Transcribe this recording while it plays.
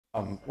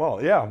Well,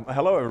 yeah,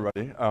 hello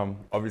everybody.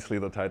 Obviously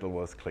the title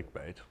was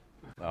clickbait,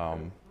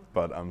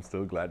 but I'm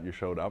still glad you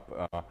showed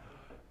up.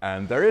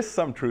 And there is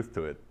some truth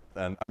to it.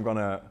 And I'm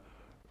gonna,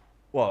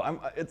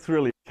 it's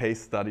really a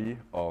case study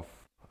of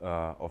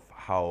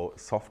how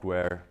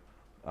software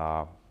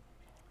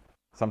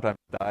sometimes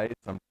dies,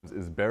 sometimes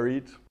is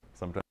buried,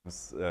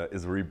 sometimes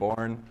is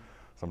reborn,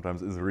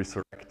 sometimes is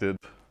resurrected,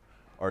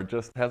 or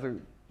just has a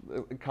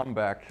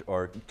comeback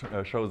or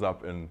shows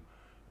up in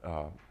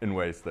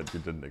ways that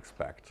you didn't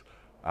expect.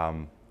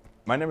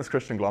 My name is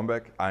Christian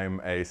Glombek.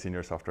 I'm a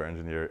senior software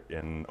engineer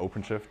in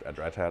OpenShift at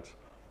Red Hat.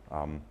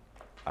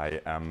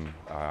 I am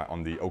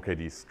on the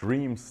OKD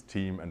Streams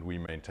team, and we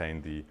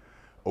maintain the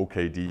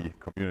OKD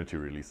community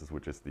releases,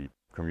 which is the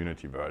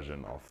community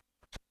version of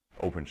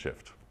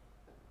OpenShift.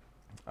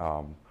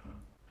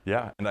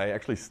 Yeah, and I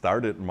actually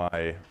started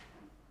my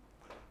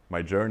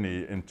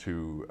journey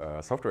into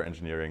software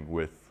engineering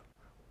with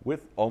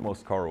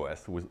almost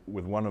CoreOS,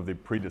 with one of the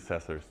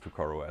predecessors to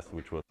CoreOS,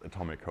 which was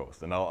Atomic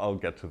Host, and I'll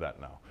get to that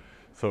now.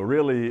 So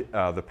really,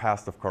 the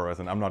past of CoreOS,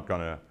 and I'm not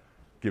going to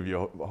give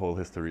you a whole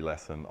history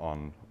lesson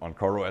on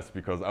CoreOS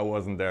because I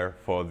wasn't there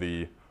for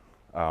the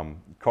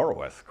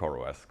CoreOS,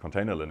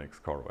 Container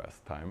Linux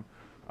CoreOS time.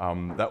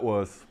 That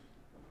was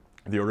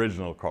the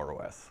original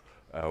CoreOS.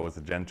 It was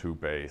a Gen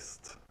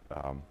 2-based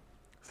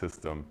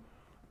system.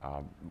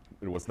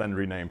 It was then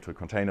renamed to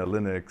Container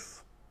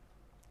Linux,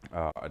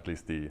 at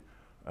least the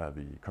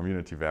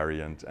community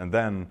variant, and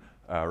then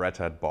Red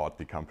Hat bought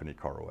the company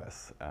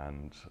CoreOS,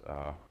 and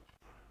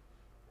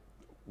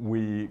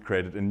we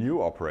created a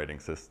new operating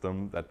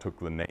system that took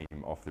the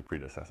name of the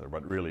predecessor,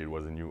 but really it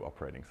was a new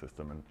operating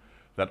system, and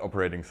that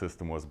operating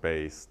system was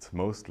based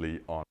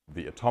mostly on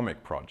the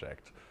Atomic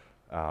project.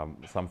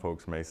 Some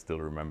folks may still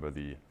remember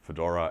the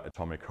Fedora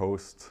Atomic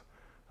Host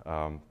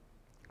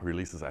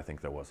releases. I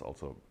think there was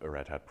also a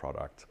Red Hat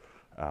product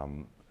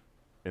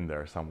in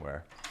there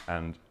somewhere,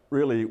 and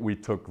really, we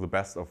took the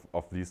best of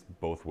these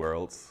both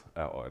worlds,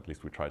 or at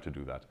least we tried to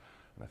do that.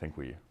 And I think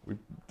we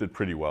did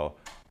pretty well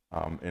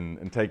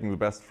in taking the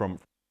best from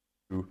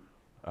to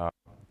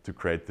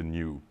create the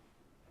new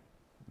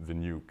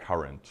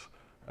current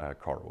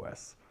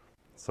CoreOS.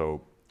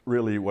 So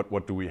really,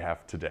 what do we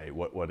have today?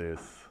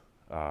 What's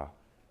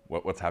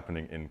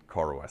happening in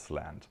CoreOS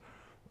land?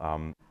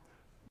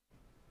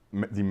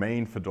 The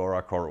main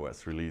Fedora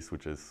CoreOS release,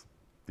 which is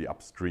the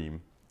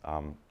upstream,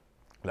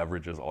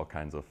 leverages all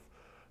kinds of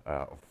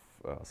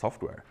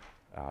software.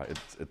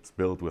 It's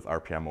built with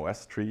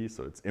RPM-OS tree,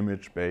 so it's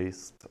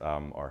image-based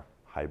or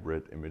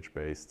hybrid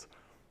image-based.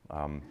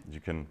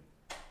 You can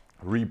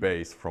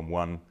rebase from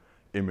one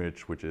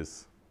image, which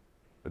is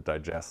a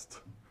digest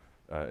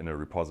in a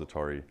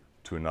repository,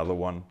 to another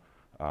one,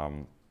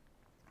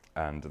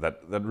 and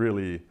that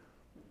really,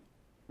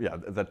 yeah,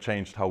 that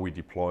changed how we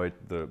deployed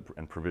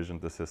and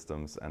provisioned the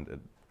systems, and it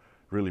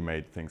really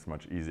made things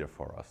much easier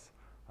for us.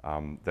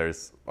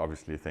 There's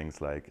obviously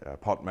things like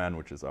Podman,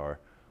 which is our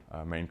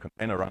main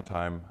container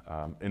runtime.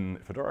 In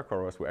Fedora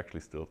CoreOS, we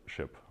actually still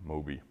ship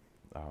Moby,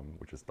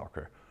 which is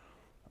Docker.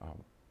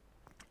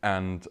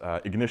 And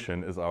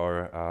Ignition is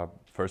our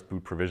first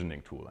boot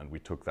provisioning tool, and we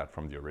took that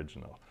from the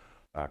original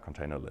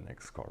Container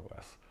Linux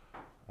CoreOS.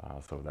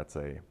 So that's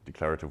a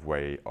declarative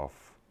way of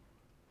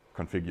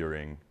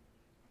configuring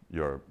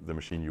the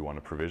machine you want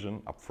to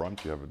provision up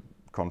front. You have a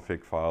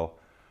config file,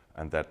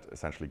 and that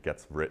essentially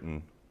gets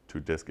written to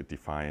disk. It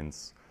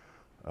defines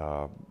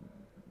file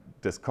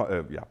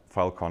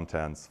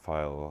contents,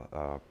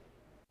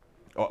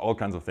 all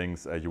kinds of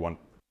things you want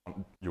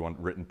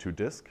written to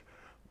disk.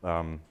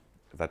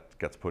 That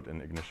gets put in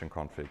Ignition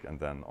config, and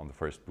then on the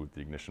first boot, the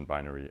Ignition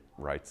binary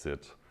writes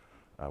it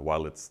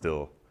while it's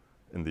still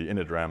in the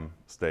init RAM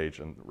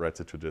stage, and writes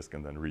it to disk,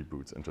 and then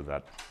reboots into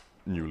that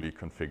newly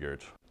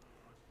configured,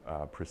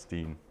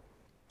 pristine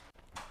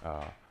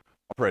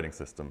operating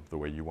system the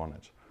way you want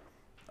it.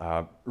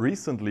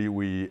 Recently,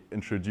 we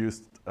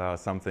introduced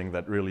something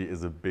that really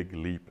is a big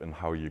leap in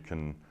how you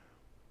can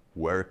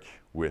work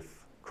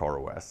with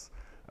CoreOS,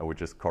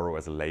 which is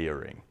CoreOS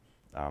layering.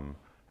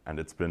 And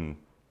it's been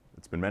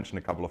mentioned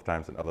a couple of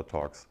times in other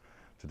talks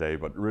today,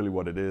 but really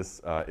what it is,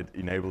 it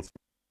enables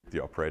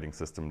the operating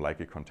system like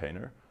a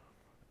container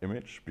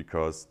image,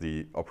 because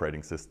the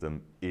operating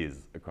system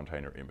is a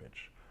container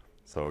image.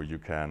 So you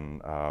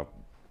can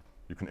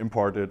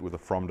import it with a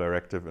from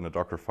directive in a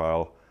Docker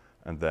file,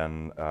 and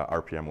then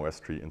RPM-OS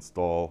tree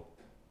install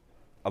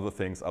other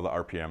things, other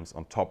RPMs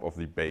on top of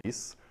the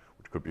base,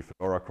 which could be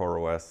Fedora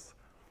CoreOS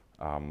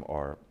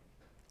or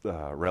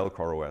RHEL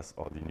CoreOS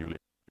or the newly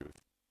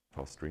introduced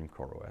CentOS Stream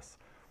CoreOS.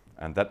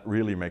 And that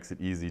really makes it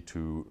easy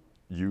to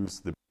use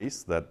the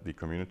base that the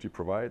community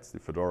provides, the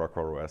Fedora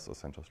CoreOS or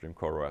CentOS Stream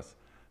CoreOS,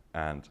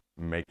 and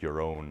make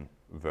your own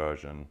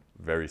version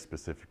very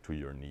specific to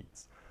your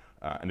needs.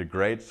 And a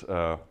great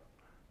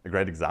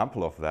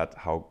example of that,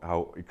 how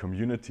a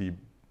community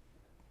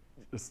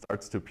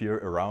starts to appear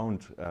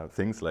around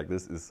things like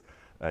this, is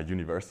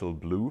Universal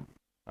Blue,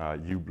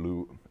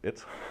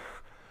 uBlue.it,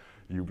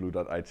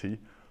 ublue.it.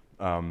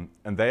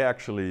 And they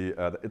actually,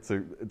 it's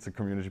a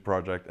community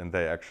project, and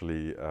they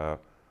actually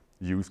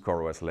use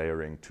CoreOS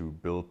layering to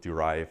build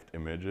derived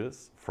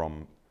images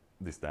from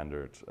the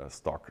standard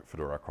stock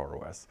Fedora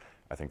CoreOS.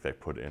 I think they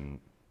put in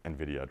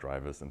NVIDIA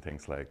drivers and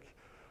things like,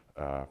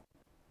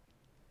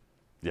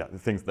 yeah, the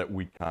things that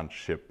we can't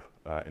ship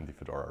in the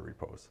Fedora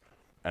repos.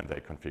 And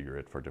they configure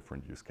it for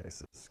different use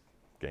cases,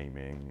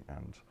 gaming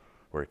and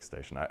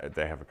workstation.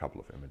 They have a couple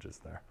of images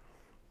there.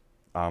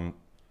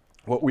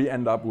 What we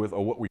end up with,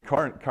 or what we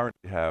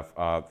currently have,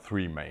 are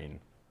three main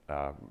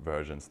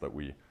versions that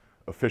we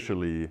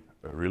officially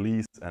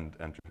release and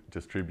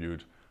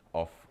distribute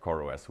of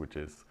CoreOS, which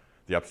is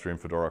the upstream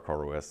Fedora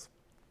CoreOS,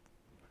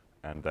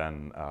 and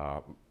then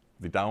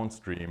the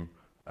downstream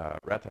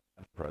Red Hat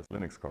Enterprise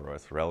Linux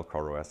CoreOS, RHEL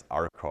CoreOS,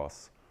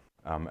 RCOS.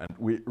 And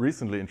we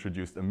recently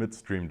introduced a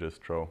midstream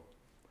distro,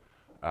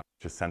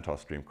 which is CentOS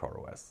Stream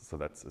CoreOS. So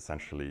that's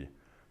essentially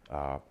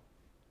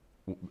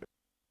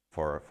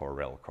for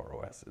RHEL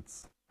CoreOS.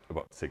 It's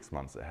about 6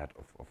 months ahead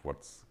of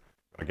what's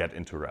going to get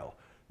into RHEL.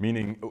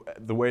 Meaning,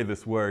 the way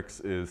this works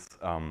is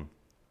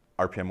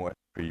RPMOS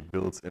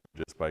builds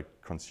images by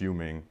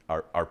consuming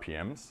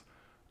RPMs,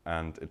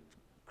 and it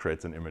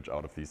creates an image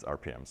out of these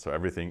RPMs. So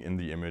everything in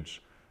the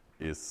image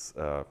is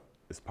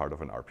part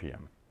of an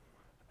RPM.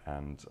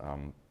 And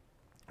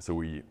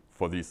so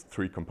for these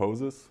three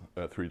composers,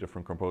 three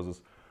different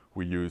composers,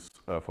 we use,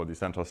 for the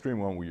CentOS Stream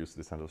one, we use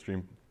the CentOS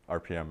Stream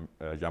RPM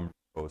YAML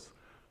repos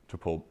to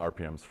pull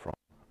RPMs from.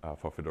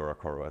 For Fedora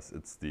CoreOS,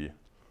 it's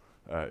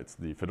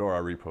the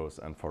Fedora repos,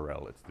 and for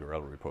RHEL, it's the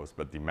RHEL repos.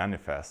 But the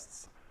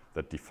manifests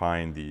that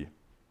define the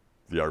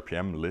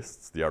RPM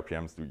lists, the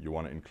RPMs that you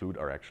want to include,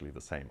 are actually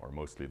the same, or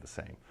mostly the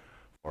same.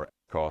 For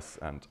SCOS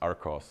and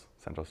RCOS,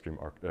 CentOS Stream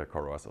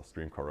CoreOS or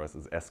Stream CoreOS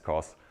is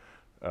SCOS,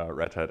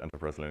 Red Hat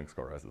Enterprise Linux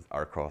CoreOS is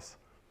RCOS.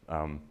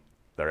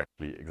 They're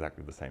actually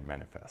exactly the same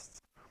manifests.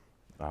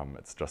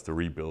 It's just a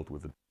rebuild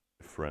with a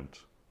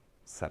different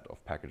set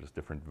of packages,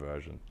 different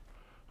versions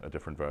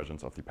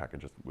of the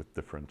packages with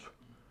different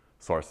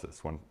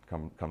sources. One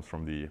comes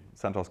from the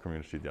CentOS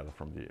community, the other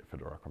from the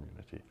Fedora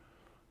community.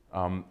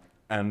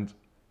 And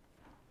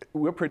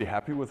we're pretty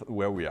happy with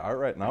where we are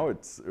right now.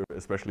 It's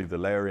especially the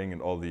layering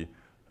and all the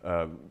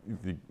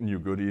new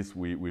goodies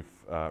we've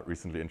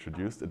recently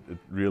introduced. It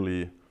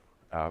really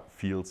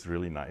feels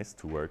really nice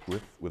to work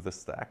with the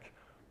stack,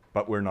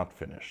 but we're not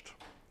finished.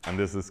 And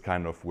this is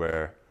kind of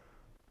where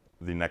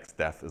the next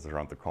death is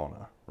around the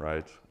corner,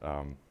 right?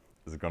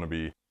 Is it going to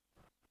be,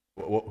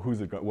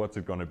 what's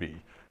it going to be?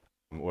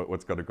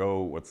 What's going to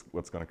go?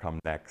 What's going to come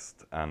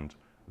next? And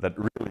that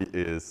really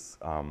is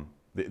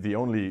the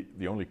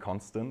only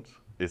constant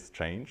is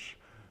change.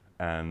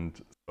 And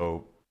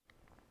so,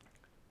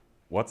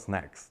 what's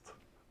next?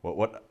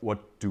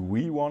 What do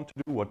we want to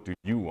do? What do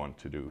you want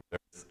to do?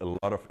 There's a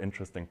lot of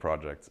interesting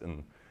projects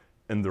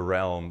in the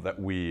realm that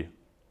we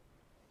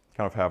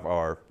kind of have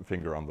our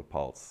finger on the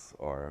pulse,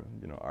 or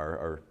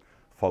are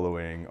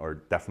following, or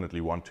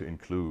definitely want to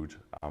include.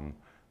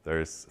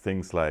 There's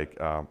things like,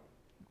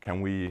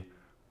 can we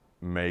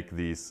make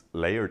these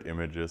layered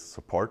images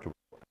supportable?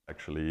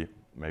 Actually,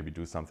 maybe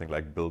do something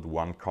like build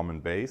one common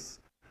base,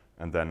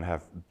 and then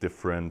have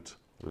different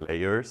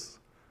layers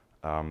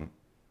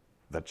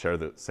that share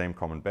the same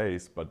common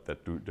base, but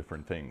that do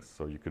different things.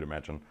 So you could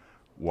imagine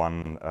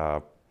one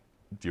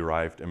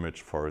derived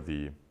image for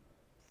the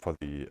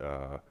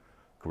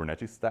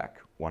Kubernetes stack,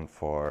 one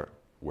for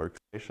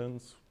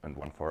workstations, and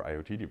one for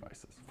IoT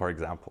devices, for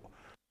example.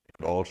 They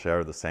could all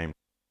share the same.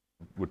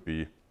 Would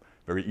be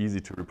very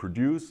easy to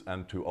reproduce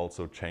and to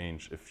also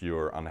change if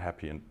you're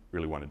unhappy and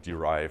really want to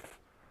derive.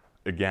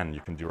 Again,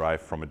 you can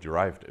derive from a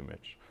derived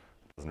image.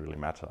 It doesn't really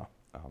matter,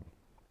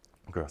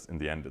 because in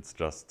the end, it's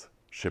just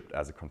shipped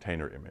as a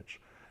container image.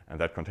 And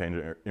that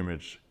container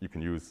image you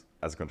can use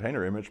as a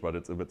container image, but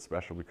it's a bit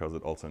special because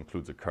it also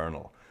includes a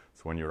kernel.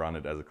 So when you run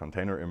it as a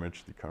container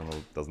image, the kernel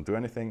doesn't do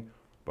anything.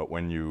 But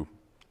when you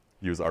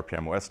use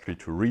RPMOS tree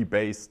to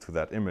rebase to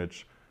that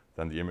image,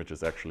 then the image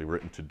is actually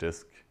written to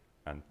disk,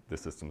 and the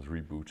system is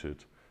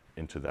rebooted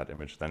into that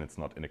image. Then it's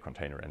not in a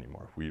container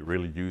anymore. We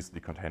really use the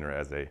container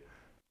as a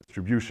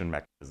distribution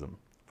mechanism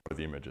for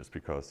the images,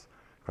 because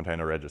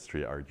container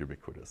registry are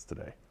ubiquitous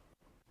today.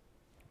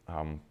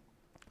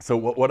 So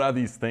what are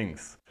these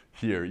things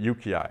here?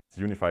 UKIs,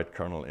 Unified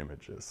Kernel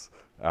Images.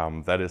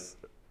 That is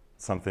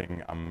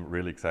something I'm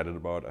really excited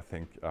about. I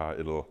think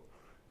it'll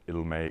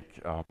make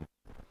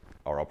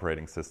our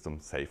operating system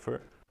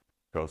safer,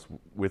 because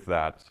with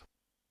that,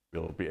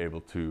 we'll be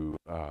able to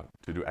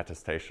do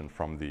attestation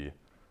from the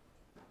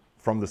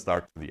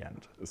start to the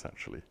end,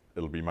 essentially.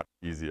 It'll be much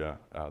easier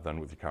than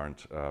with the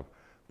current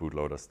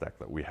bootloader stack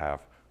that we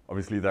have.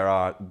 Obviously, there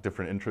are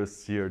different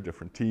interests here,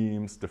 different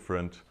teams,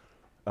 different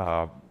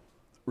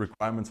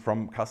requirements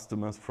from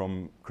customers,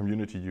 from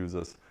community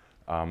users.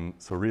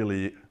 So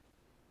really,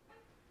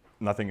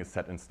 nothing is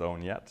set in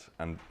stone yet,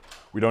 and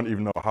we don't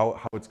even know how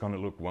it's going to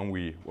look when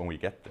we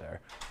get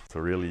there. So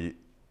really,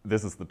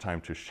 this is the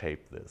time to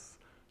shape this.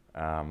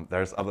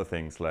 There's other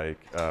things like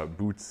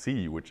boot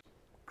C, which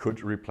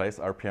could replace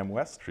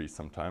RPMOS tree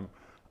sometime.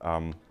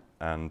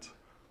 And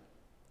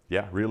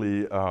yeah,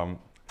 really a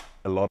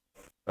lot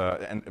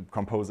of, and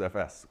Compose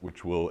FS,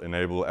 which will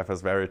enable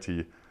FS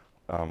Verity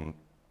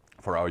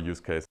for our use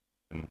case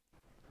in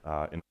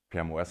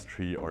RPM-OS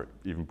tree or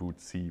even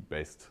boot C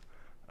based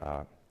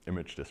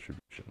image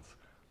distributions.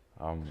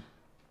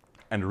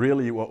 And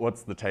really,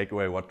 what's the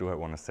takeaway? What do I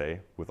want to say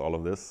with all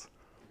of this?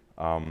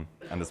 And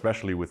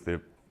especially with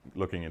the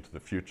looking into the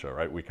future,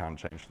 right? We can't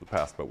change the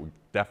past, but we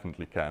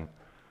definitely can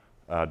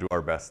do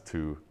our best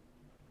to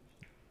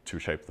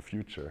shape the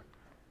future.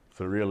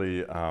 So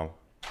really,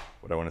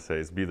 what I want to say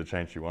is be the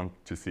change you want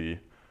to see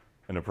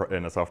in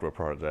a software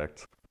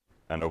project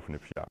and open a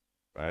PR,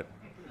 right?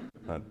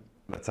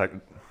 That's like,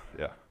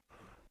 yeah.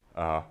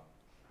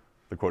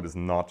 The quote is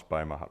not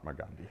by Mahatma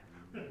Gandhi.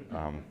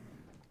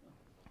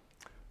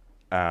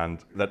 And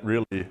that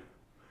really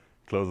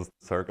closes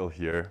the circle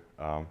here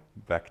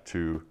back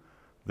to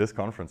this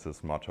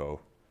conference's motto,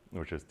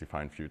 which is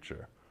define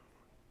future.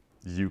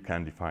 You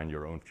can define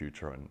your own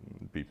future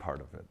and be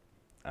part of it.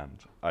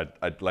 And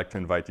I'd like to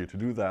invite you to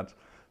do that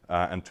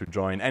and to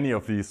join any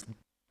of these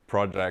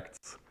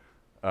projects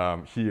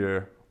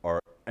here or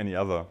any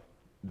other.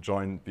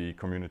 Join the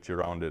community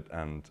around it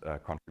and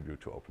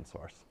contribute to open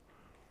source.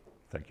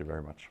 Thank you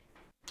very much.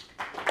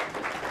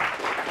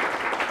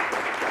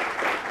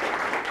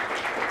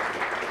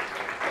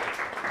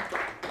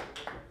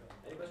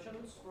 Any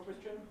questions for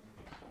Christian?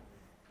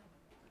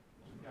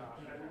 Yeah,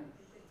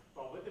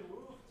 well, with the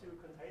move to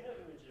container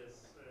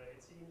images, it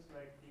seems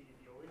like the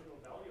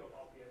original value of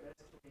RPMS,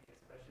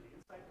 especially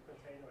inside the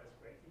container, has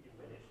greatly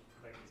diminished.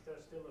 Like, is there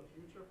still a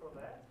future for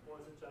that,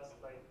 or is it just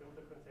like build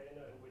a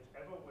container in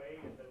whichever way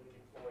and then we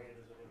deploy it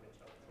as an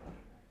image outside?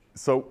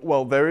 So,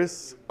 well, there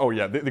is. Oh,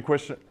 yeah. The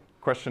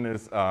question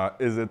is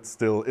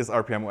is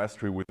RPM-OS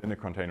tree within a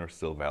container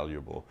still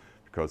valuable?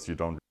 Because you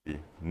don't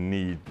really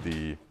need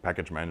the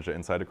package manager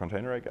inside a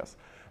container, I guess.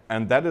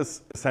 And that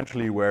is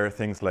essentially where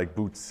things like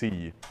boot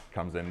C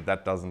comes in.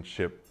 That doesn't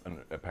ship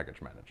a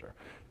package manager.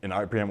 In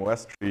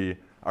RPM-OS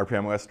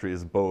tree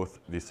is both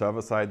the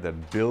server side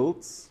that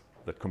builds,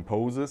 that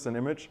composes an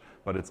image,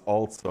 but it's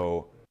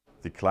also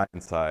the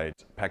client-side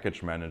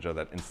package manager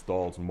that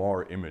installs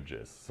more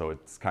images. So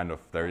it's kind of,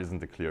 there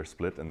isn't a clear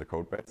split in the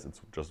code base. It's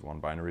just one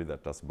binary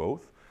that does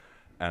both.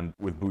 And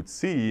with boot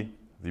C,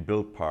 the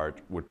build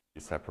part would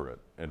be separate.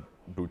 And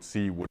boot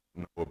C wouldn't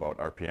know about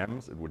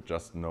RPMs. It would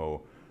just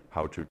know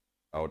how to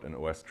out an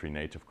OS tree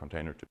native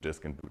container to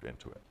disk and boot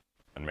into it,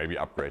 and maybe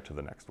upgrade to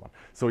the next one.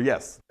 So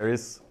yes, there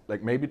is,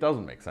 like, maybe it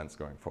doesn't make sense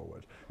going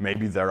forward.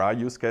 Maybe there are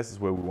use cases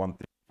where we want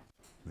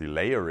the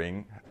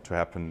layering to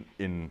happen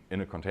in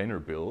a container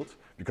build,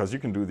 because you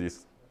can do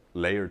these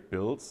layered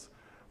builds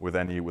with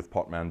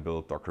Podman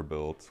build, Docker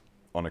build,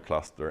 on a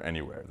cluster,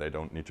 anywhere. They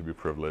don't need to be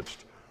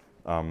privileged,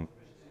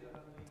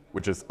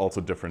 which is also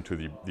different to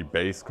the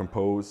base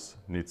compose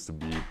needs to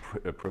be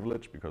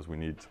privileged, because we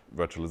need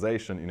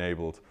virtualization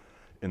enabled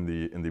in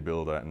the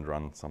builder and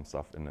run some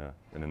stuff in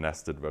a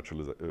nested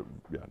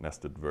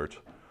nested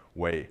virt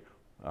way.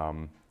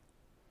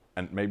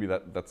 And maybe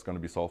that's going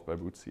to be solved by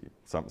boot C,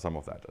 some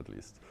of that at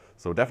least.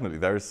 So definitely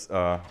there's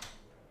a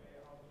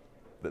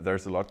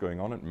lot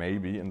going on, and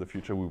maybe in the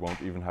future we won't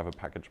even have a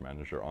package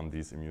manager on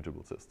these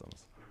immutable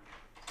systems.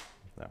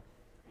 Yeah.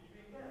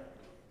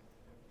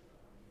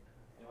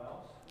 Anyone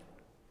else?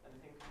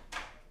 Anything?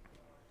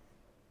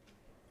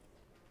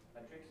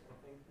 Patrick,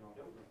 anything? No.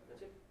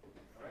 That's it.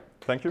 All right.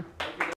 Thank you.